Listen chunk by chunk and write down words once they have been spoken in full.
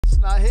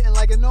not hitting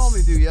like it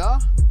normally do,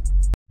 y'all.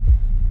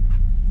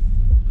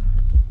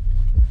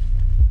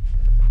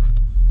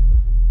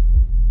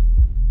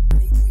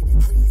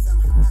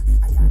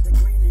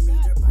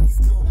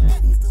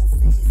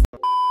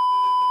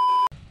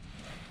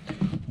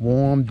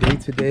 Warm day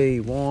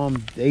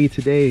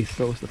today,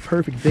 so it's the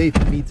perfect day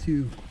for me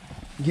to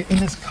get in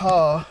this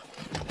car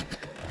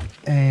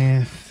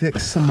and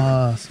fix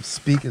some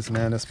speakers,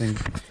 man. That's been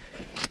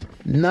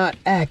not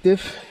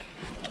active,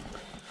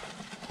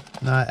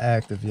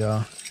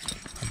 y'all.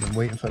 I've been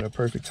waiting for the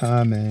perfect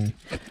time, and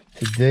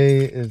today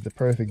is the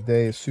perfect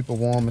day. It's super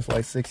warm. It's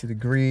like 60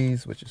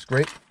 degrees, which is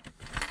great.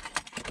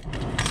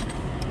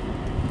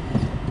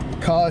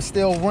 Car is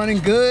still running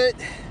good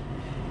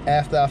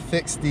after I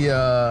fixed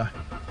the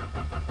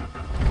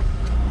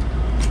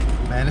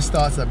man, it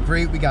starts up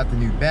great. We got the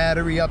new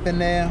battery up in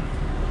there,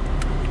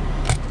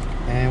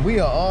 and we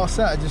are all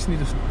set. I just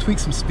need to tweak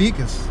some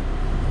speakers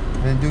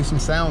and do some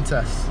sound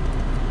tests.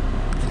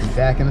 Be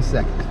back in a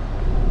second.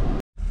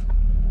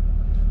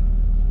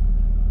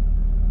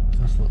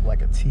 This looks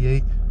like a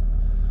T8.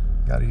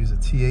 Gotta use a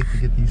T8 to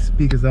get these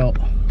speakers out.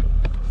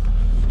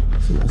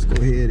 So let's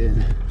go ahead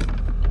and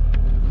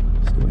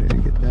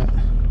get that.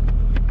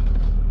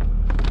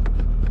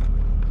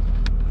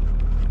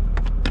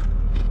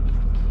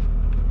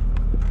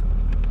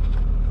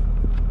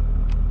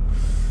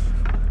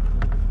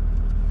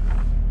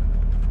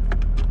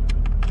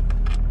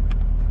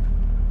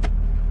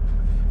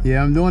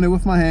 Yeah, I'm doing it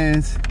with my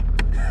hands.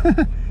 Is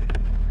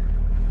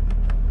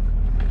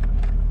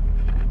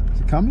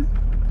it coming?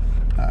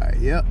 All right,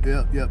 yep,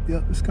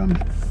 it's coming.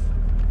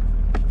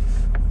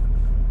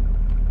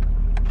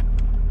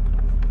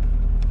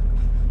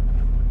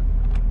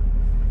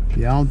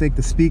 Yeah, I don't think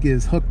the speaker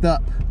is hooked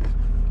up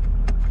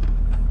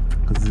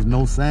because there's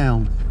no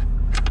sound.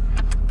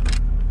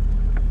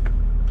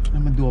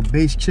 I'm gonna do a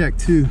bass check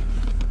too.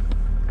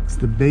 It's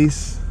the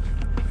bass.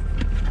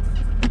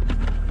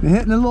 Been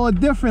hitting a little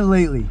different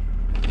lately.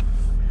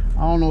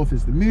 I don't know if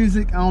it's the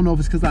music. I don't know if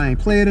it's because I ain't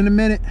played in a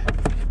minute.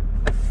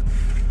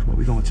 But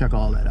we're gonna check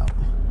all that out.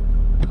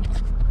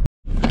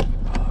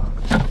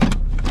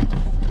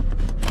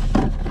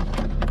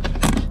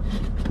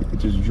 It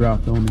just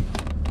dropped on me.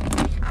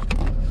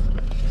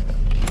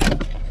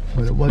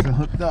 But it wasn't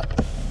hooked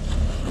up.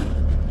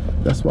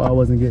 That's why I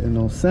wasn't getting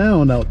no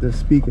sound out this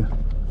speaker.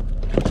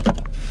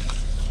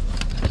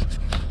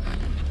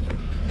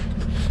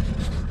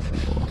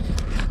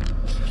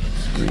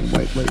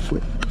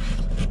 Wait.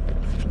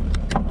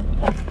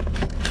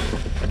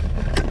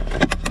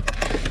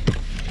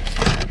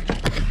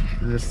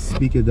 This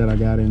speaker that I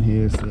got in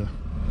here is the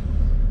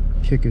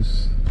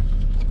kickers.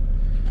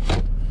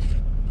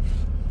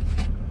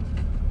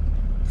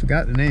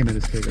 Forgot the name of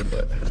this kicker,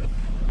 but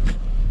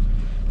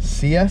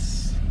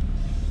CS.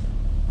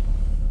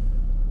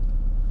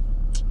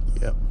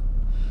 Yep.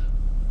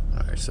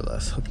 All right, so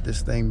let's hook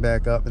this thing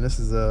back up, and this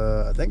is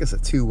I think it's a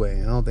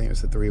two-way. I don't think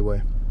it's a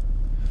three-way.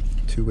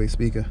 Two-way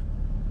speaker.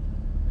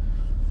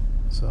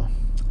 So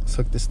let's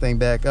hook this thing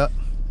back up.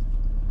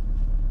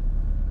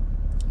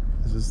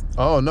 This is,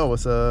 oh no,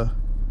 it's a,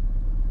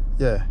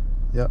 yeah,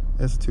 yep,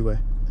 it's a two-way.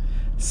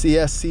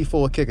 CS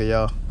C4 kicker,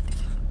 y'all.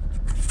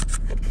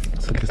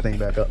 Let's hook this thing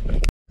back up.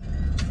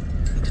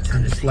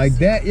 And just like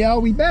that,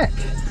 y'all, we back.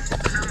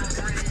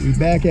 We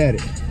back at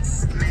it.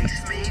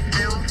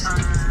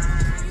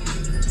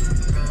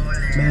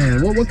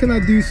 Man, what can I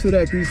do so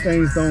that these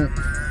things don't,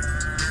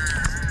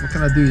 what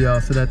can I do, y'all,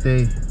 so that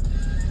they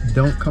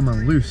don't come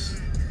unloose?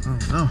 I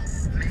don't know.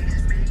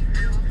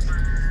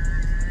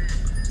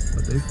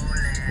 But they're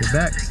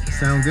back.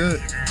 Sound good.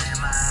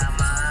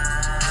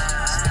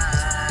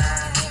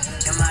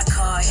 In my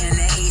car in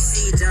the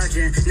AC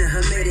dungeon, the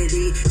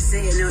humidity,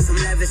 sitting on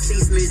some leather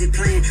seats, music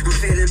playing. I'm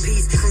feeling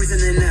peace, cruising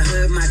in the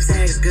hood. My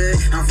tag's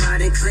good. I'm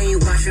riding clean,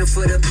 watching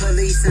for the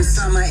police in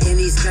summer in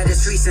these gutter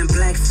streets and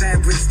black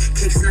fabrics.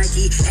 Kicks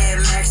Nike,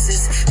 Air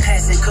Maxes,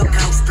 passing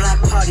cookouts,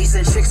 block parties,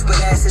 and chicks with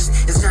asses.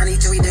 It's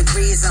 93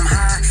 degrees, I'm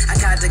high. I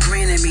got the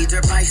grin in me.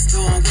 Dirt bikes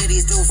doing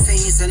witties, do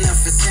fiends in the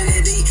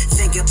vicinity.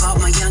 Think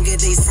about my younger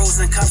days,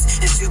 frozen cups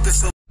and stupid.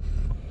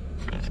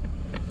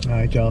 All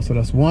right, y'all. So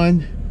that's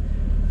one,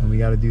 and we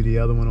got to do the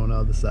other one on the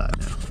other side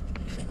now.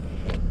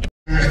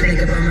 I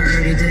think about my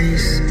early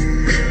days.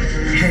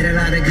 Had a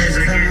lot of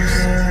good times.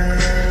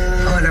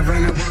 All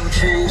around the world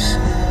changed.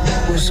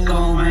 What's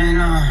going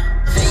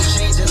on? Things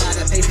changed a lot.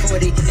 I paid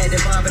 40 at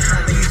the barber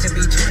shop. It used to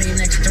be 20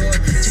 next door. To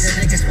the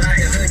niggas by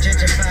the hood,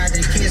 gentrified.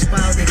 The kids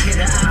wild, they get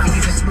it out.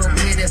 Even smoke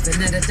weed if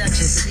another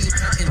Duchess. See,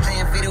 fucking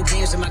playing video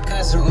games with my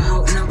cousin.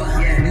 Remote number.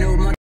 No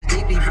money.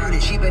 Deeply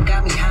rooted. She but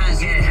got me high.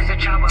 Since a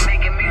child was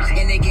making music.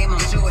 In the game, I'm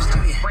sure it's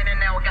doing. Winning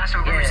now, got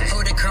some bruises.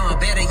 Oh, the crown,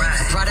 better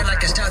use. Brought it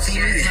like a star to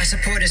you. My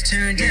supporters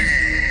turned in.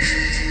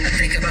 I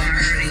think about my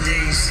early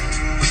days.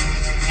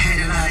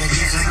 Had a lot of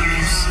good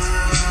times.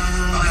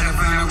 All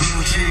around the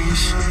world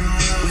changed.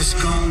 What's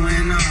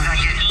going on?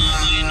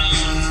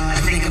 I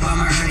think about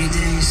my early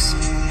days.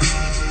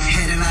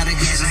 Had a lot of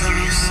good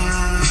times.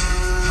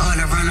 All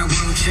around the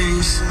world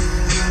changed.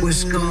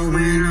 What's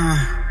going on?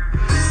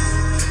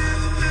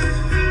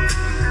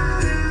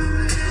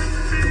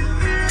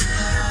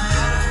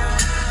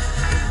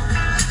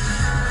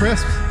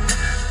 crisp.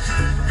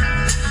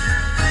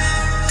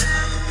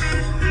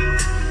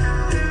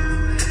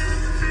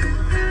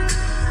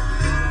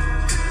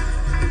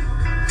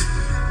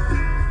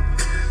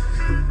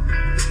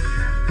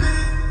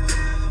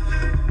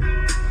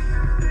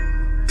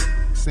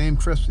 Same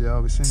crisp,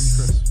 y'all. Same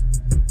crisp.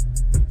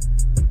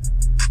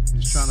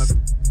 Just trying to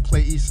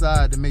play each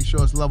side to make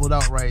sure it's leveled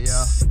out right,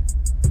 y'all.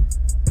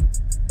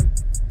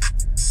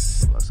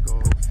 So let's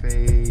go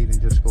fade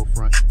and just go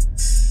front.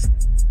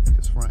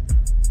 Just front.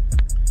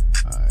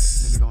 Alright,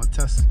 then we're gonna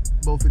test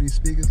both of these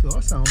speakers. Oh,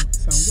 that sound good.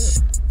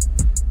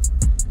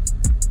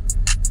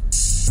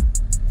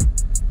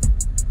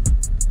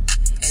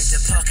 It's the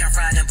park and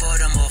riding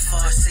Baltimore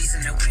fall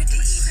season, the windy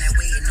evening,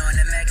 waiting on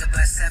the mega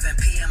by 7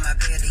 p.m. I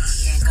barely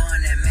eating,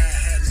 going in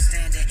Manhattan,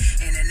 standing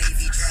in a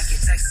navy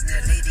jacket, texting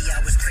the lady I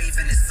was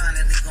craving. It's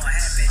finally gonna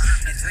happen.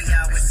 In 3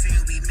 hours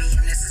soon we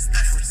meeting. It's a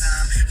special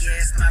time. Yeah,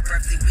 it's my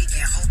birthday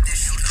weekend. Hope that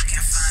she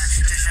looking fine.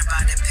 Judging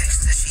by the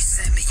pics that she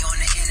sent me on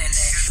the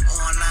internet.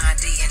 Online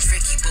dating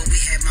tricky, but we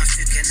had much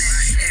to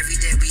connect. Every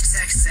day we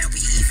text and we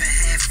even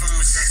had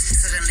phone sex.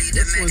 Suddenly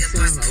the mega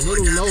bus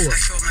pulled up. I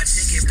showed my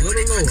ticket, bought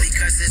it quickly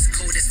cause it's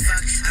cold as fuck.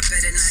 I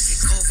better not get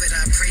COVID.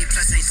 I pray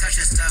plus ain't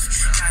touching stuff.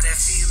 Got a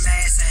few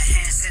masks and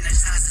hand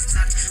sanitizer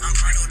tucked. I'm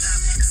bundled up.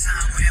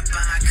 Time went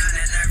by,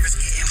 kinda nervous,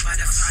 getting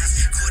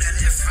butterflies. Cold a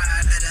little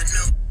fried, let her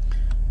know.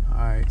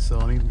 Alright, so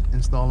let me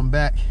install them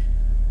back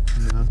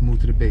and then let's move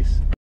to the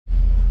bass.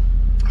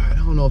 Alright, I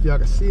don't know if y'all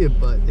can see it,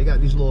 but they got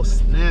these little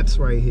snaps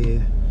right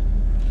here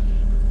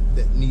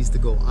that needs to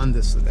go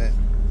under so that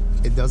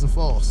it doesn't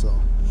fall. So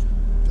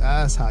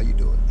that's how you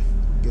do it.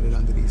 Get it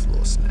under these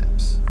little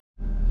snaps.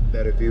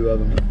 Better view of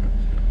them.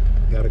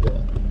 Gotta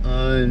go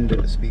under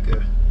the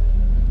speaker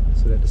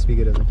so that the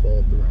speaker doesn't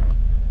fall through.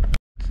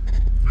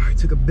 Alright,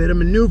 took a bit of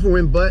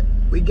maneuvering, but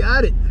we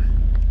got it.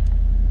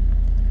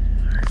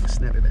 Alright, let's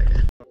snap it back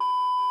in.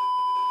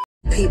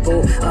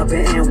 People up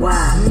in NY.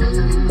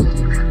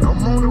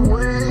 I'm on the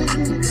way.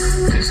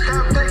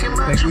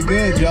 I think we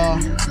good, y'all.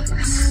 We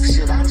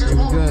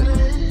good.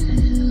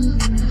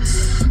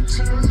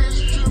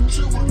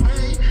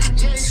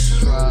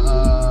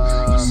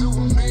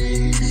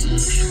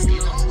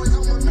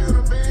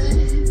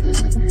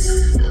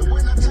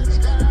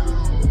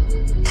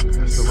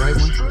 That's the right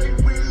one.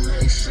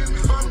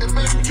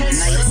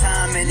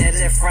 Nighttime in that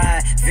left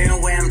ride,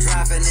 feeling where I'm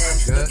driving at.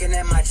 Looking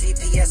at my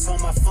GPS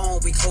on my phone,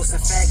 we close in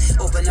fact.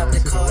 Open up the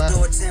car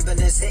door,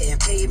 Timberlands hitting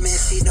pavement.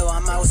 She know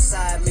I'm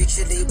outside,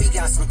 mutually we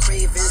got some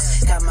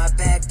cravings. Got my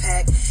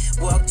backpack,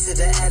 walk to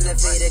the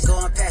elevator,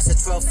 going past the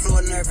 12th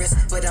floor, nervous,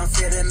 but I'm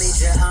feeling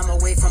major. I'm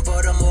away from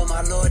Baltimore,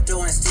 my lord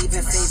doing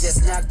Stephen favors.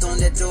 Knocked on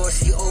the door,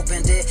 she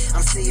opened it.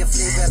 I'm seeing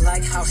flavor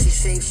like how she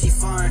shaped, she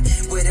foreign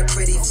with a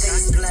pretty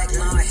face, black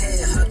long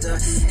hair, hugged her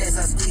as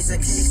I squeeze her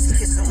case,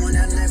 kiss her on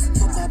her left,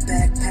 put my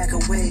backpack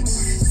away.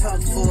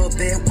 Talked for a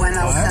bit, went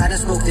outside and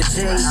smoked the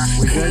J.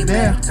 Came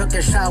back, took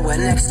a shower,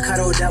 next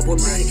cuddled up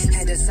with me.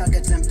 Had to suck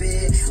it in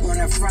bed on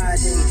a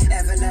Friday.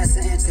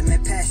 Everlasting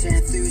intimate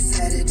passion through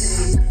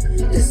Saturday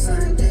to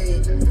Sunday.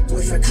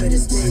 Wish I could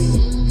have stayed.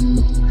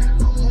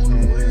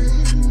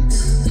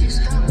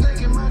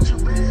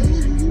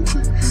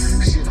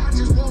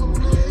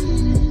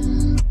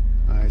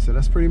 Alright, so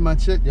that's pretty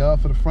much it, y'all,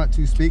 for the front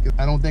two speakers.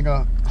 I don't think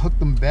I hooked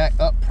them back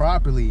up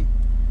properly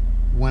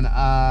when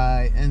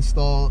I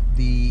installed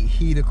the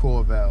heater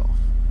core valve,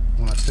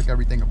 when I took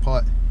everything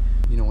apart,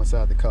 you know,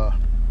 inside the car.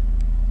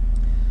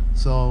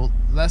 So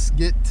let's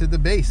get to the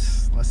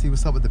bass. Let's see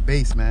what's up with the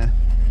bass, man.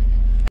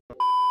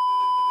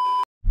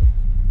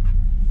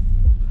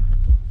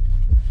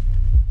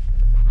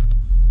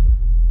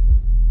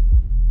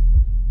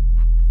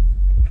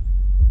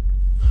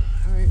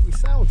 All right, we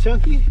sound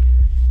chunky.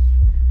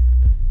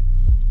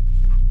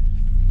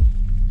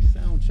 We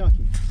sound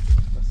chunky.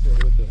 Let's see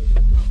with the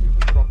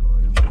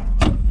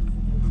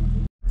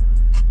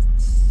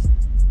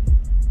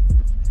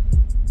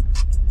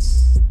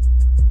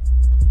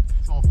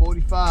it's on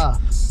 45.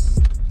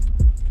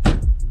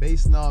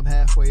 Bass knob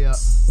halfway up.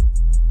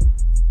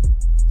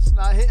 It's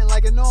not hitting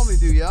like it normally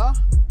do, y'all.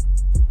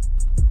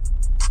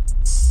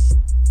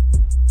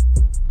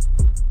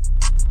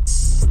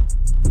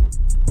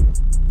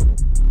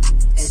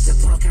 At the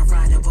park and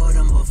riding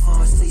Baltimore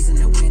fall season,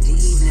 the windy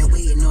evening,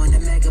 waiting on the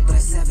mega by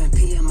 7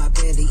 p.m. I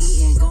barely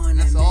eating, going.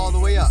 That's all the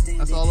way up.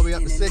 That's all the way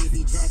up to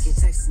 60.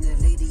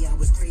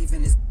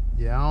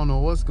 Yeah, I don't know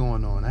what's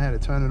going on. I had to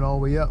turn it all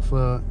the way up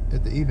for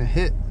it to even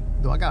hit.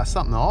 Do I got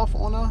something off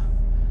on her?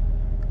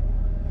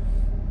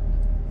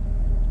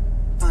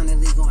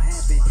 Finally gonna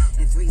happen.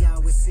 In 3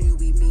 hours soon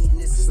we meet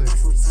and it's a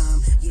special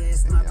time. Yeah,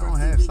 it's my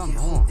birthday weekend.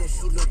 Hope that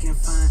she looking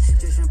fine.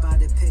 Judging by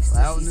the pics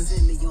that she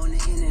sent me on the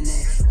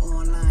internet.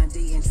 Online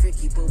dating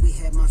tricky, but we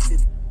had my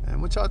shit. And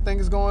what y'all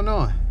think is going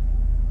on?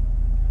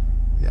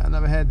 Yeah, I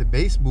never had the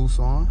bass boost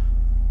on.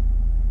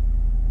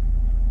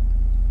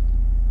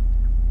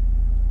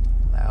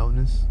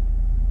 Loudness.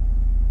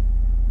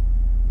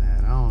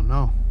 Man, I don't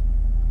know.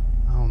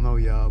 I don't know,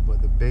 y'all,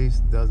 but the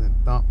bass doesn't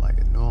thump like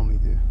it normally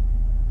do.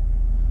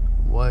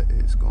 What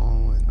is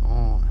going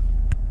on?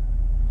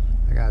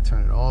 I gotta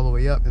turn it all the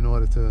way up in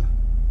order to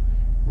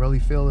really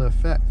feel the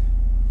effect.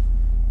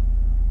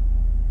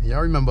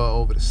 Y'all remember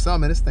over the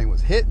summer, this thing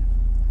was hitting.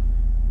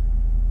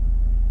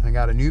 I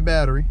got a new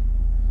battery.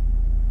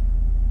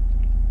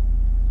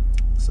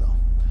 So,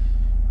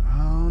 I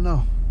don't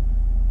know.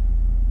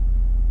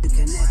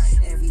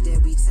 Every day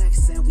we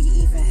text and we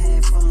even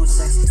had phone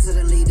sex.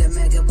 Suddenly the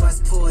mega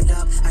bus pulled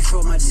up. I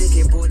showed my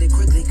ticket, boarded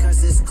quickly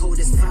cause it's cold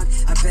as fuck.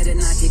 I better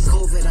not get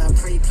COVID, I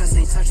pray, plus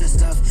ain't touching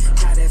stuff.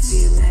 Got a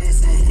few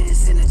masks and hand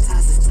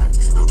sanitizers tucked.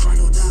 I'm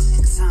bundled up,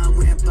 time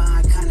went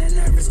by, kinda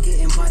nervous,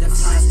 getting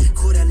butterflies.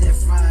 Caught a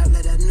lift ride,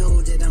 let her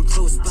know that I'm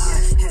close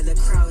by. Hella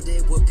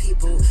crowded with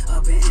people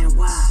up in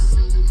NY.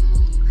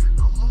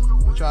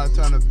 I'm trying to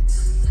turn the,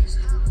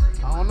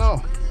 I don't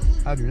know.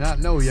 I do not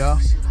know, y'all.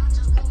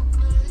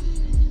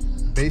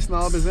 Bass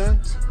knob is in.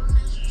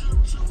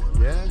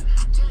 Yeah.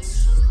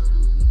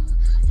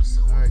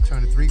 All right,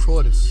 turn to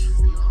 3/4.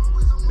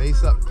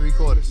 Bass up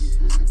 3/4.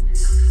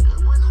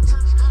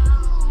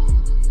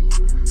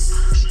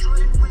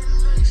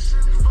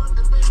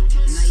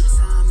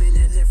 Nighttime in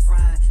the lift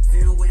ride,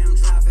 feeling where I'm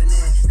driving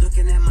at.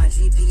 Looking at my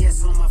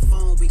GPS on my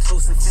phone, we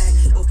close in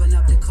fact. Open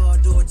up the car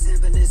door,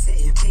 Timberlands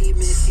hitting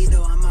pavement. She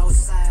know I'm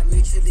outside,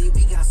 mutually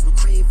we got some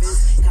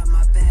cravings. Got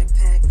my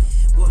backpack,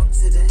 walk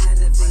to the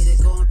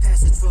elevator, going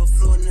past the 12th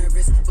floor,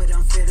 nervous, but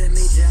I'm feeling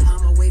major.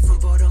 I'm away from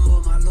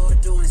Baltimore, my lord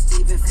doing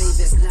Stephen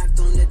favors. Knocked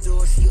on the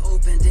door, she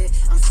opened it.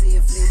 I'm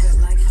seeing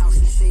flavor, like how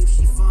she shaped,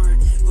 she foreign.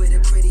 With a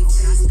pretty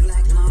face,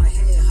 black long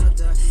hair, hugged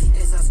her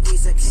as I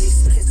squeeze her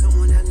case. Kiss her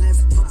on her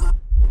lips, put my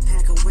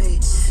pack away.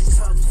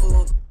 Talk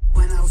for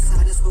went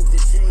outside and smoked the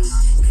J.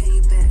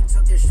 Came back,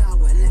 took a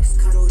shower, next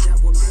cuddled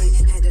up with me.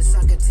 Had to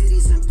suck her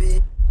titties in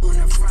bed on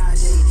a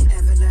Friday.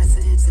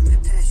 Everlasting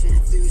intimate passion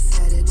through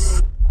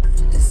Saturday.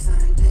 The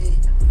Sunday,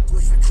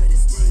 wish I could have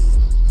stayed.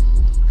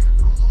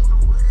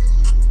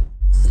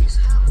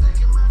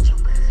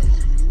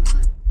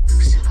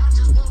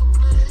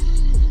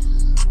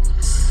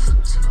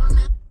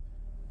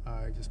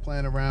 Alright, just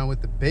playing around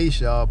with the bass,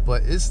 y'all,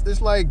 but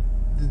it's like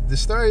the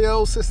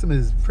stereo system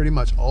is pretty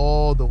much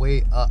all the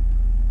way up.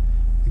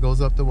 It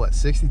goes up to what,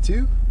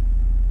 62?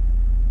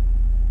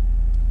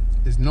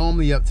 It's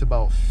normally up to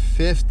about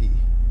 50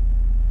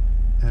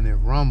 and it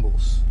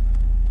rumbles.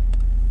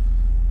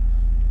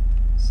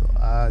 So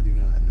I do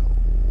not know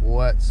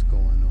what's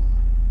going on.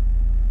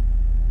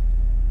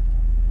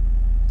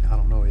 I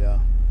don't know,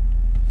 y'all.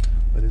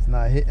 But it's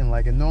not hitting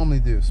like it normally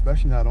do,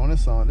 especially not on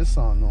this song. This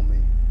song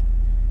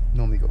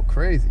normally go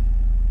crazy.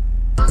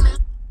 Yeah,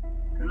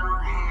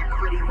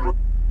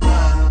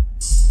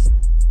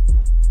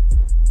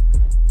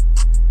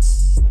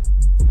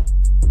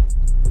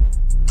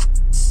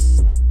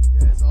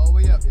 it's all the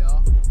way up,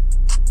 y'all.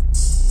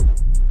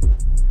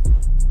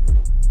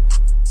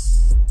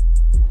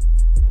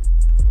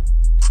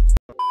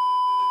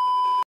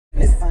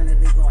 It's finally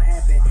gonna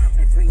happen.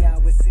 In 3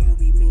 hours soon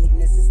we meet,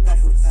 and it's a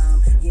special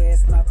time. Yeah,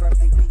 it's my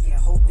birthday weekend.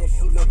 Hope that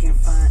she looking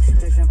fine.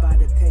 Judging by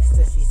the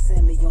pictures she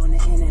sent me on the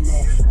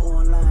internet.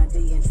 Online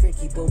dating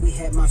tricky, but we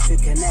had months to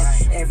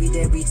connect. Every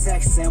day we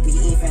text and we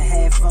even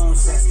had phone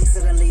sex.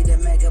 Suddenly the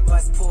mega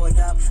bus pulled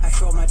up. I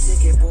showed my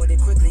ticket, boarded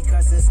quickly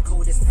cause it's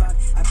cold as fuck.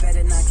 I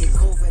better not get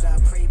COVID, I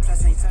pray,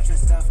 plus ain't touching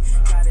stuff.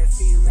 Got a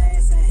few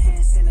masks and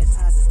hand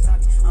sanitizers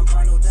tucked. I'm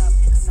bundled up,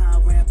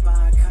 time went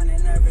by, kinda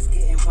nervous,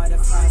 getting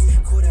butterflies.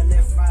 Caught a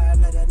lift ride,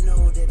 let her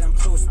know that I'm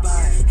close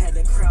by. Had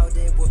a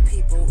crowded with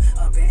people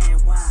up in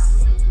NY.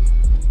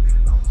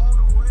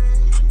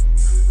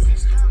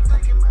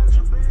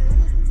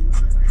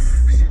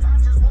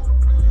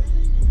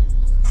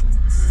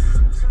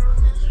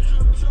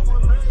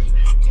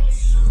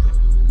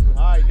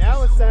 Alright,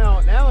 now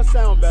it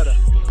sound better.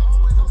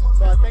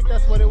 So I think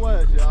that's what it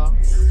was, y'all.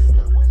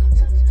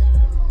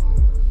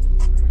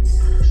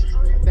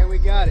 I think we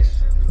got it.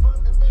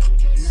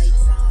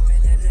 Nighttime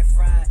in the lift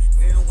ride,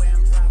 feeling where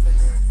I'm driving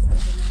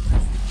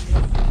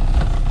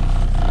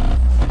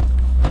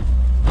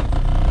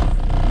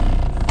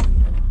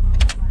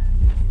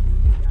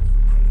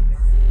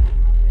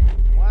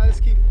Why does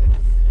this keep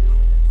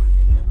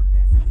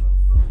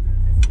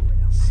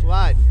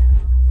sliding?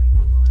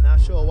 Not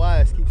sure why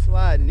it keeps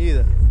sliding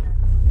either.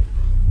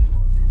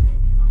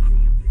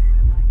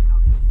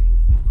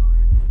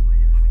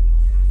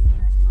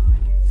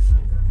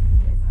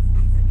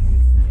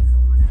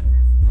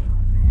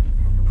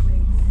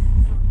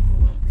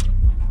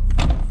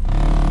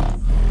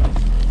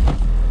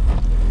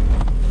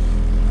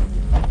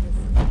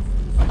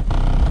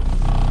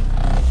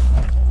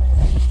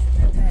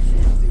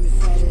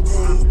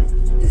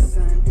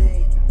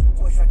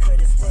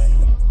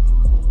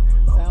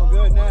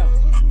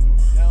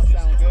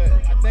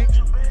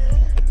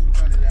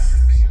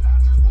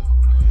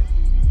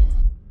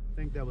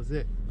 That was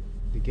it.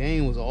 The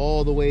gain was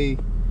all the way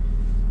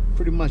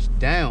pretty much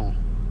down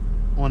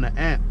on the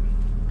amp,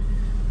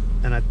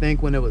 and I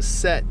think when it was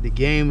set, the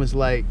gain was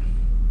like,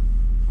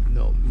 you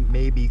know,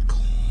 maybe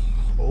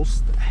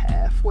close to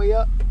halfway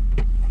up.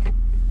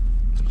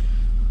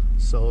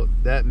 So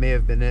that may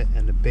have been it,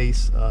 and the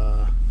bass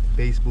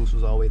boost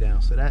was all the way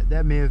down. So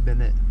that may have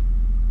been it.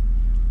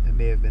 That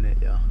may have been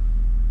it, y'all.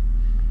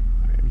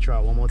 All right, let me try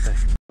it one more thing.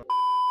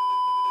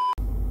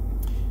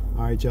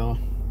 All right, y'all.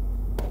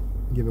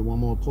 Give it one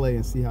more play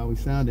and see how we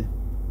sounded.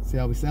 See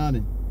how we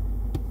sounding.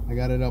 I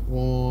got it up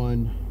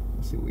on,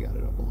 let's see what we got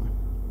it up on.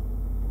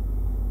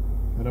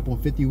 Got it up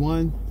on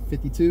 51,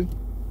 52.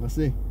 Let's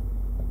see.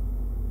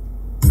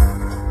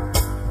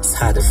 It's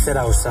hard to fit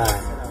outside.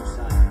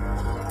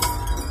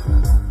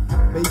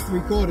 Bass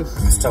 3/4.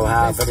 So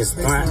high for this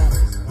grunt.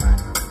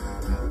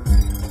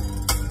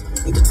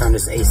 Need to turn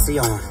this AC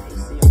on.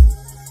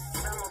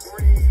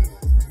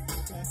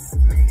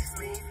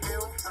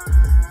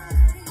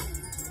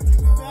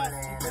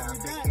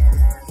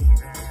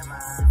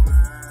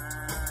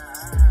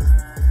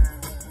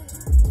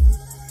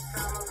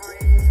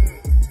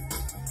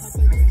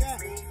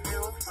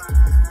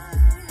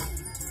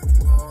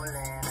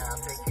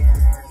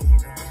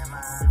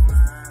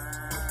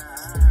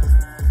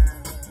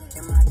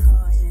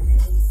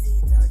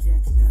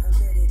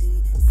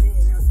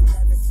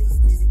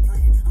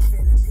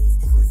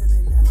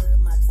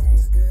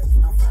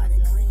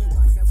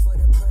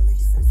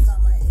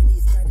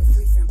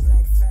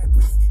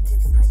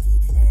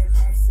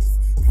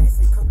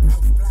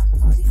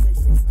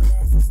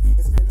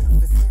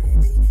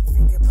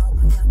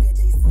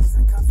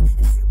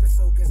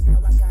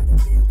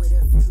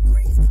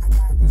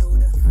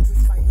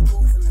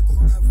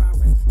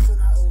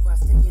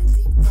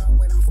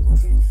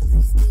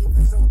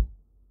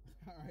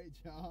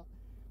 Y'all,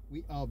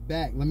 we are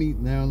back. Let me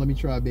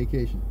try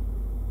vacation.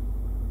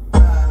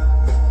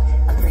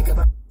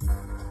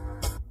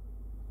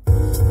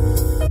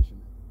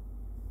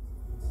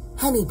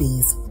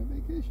 Honeybees.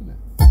 Vacation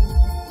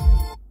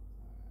at?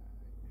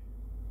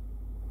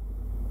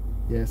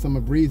 Yeah, summer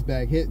breeze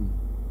back hitting.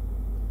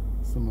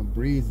 Summer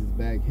breeze is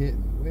back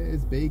hitting.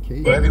 Where's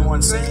vacation?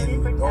 Everyone's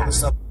saying all this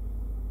stuff.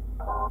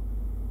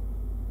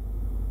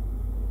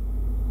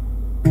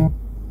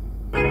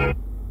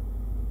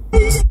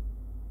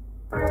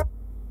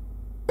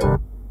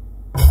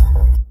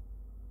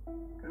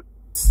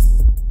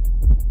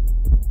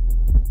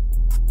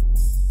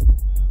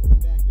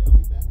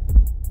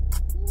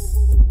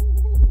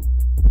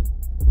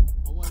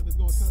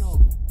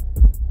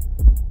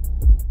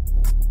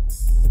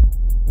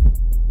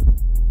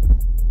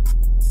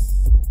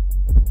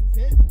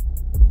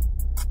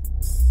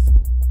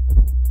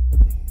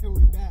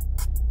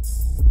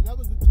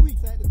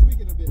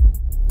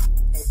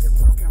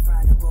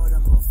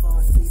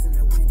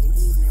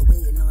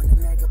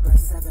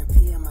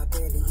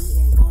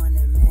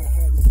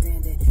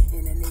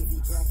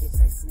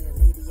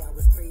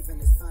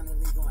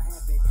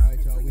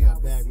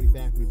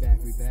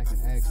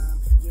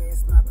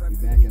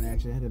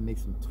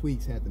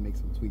 I had to make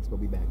some tweaks, but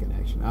we back in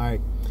action. All right,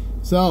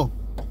 so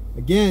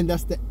again,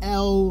 that's the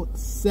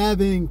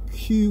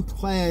L7Q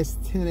class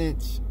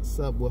 10-inch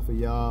subwoofer,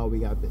 y'all. We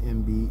got the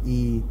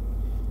MBE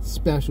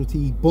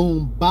specialty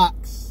boom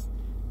box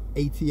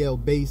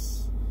ATL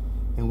bass,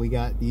 and we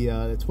got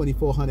the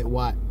 2400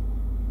 watt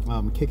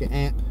kicker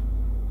amp,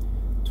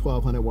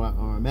 1200 watt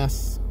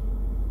RMS,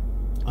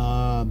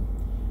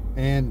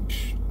 and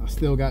I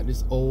still got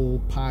this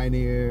old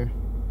Pioneer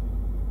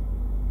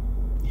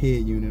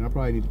head unit. I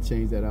probably need to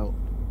change that out.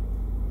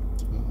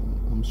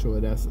 I'm sure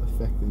that's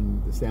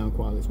affecting the sound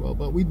quality as well,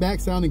 but we back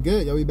sounding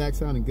good, yo. We back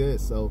sounding good.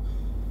 So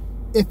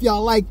if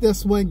y'all like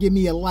this one, give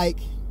me a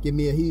like, give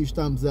me a huge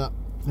thumbs up,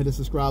 hit the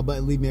subscribe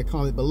button, leave me a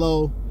comment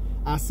below.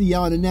 I'll see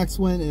y'all in the next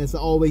one, and as I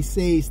always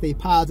say, stay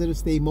positive,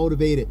 stay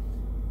motivated.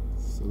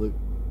 Salute.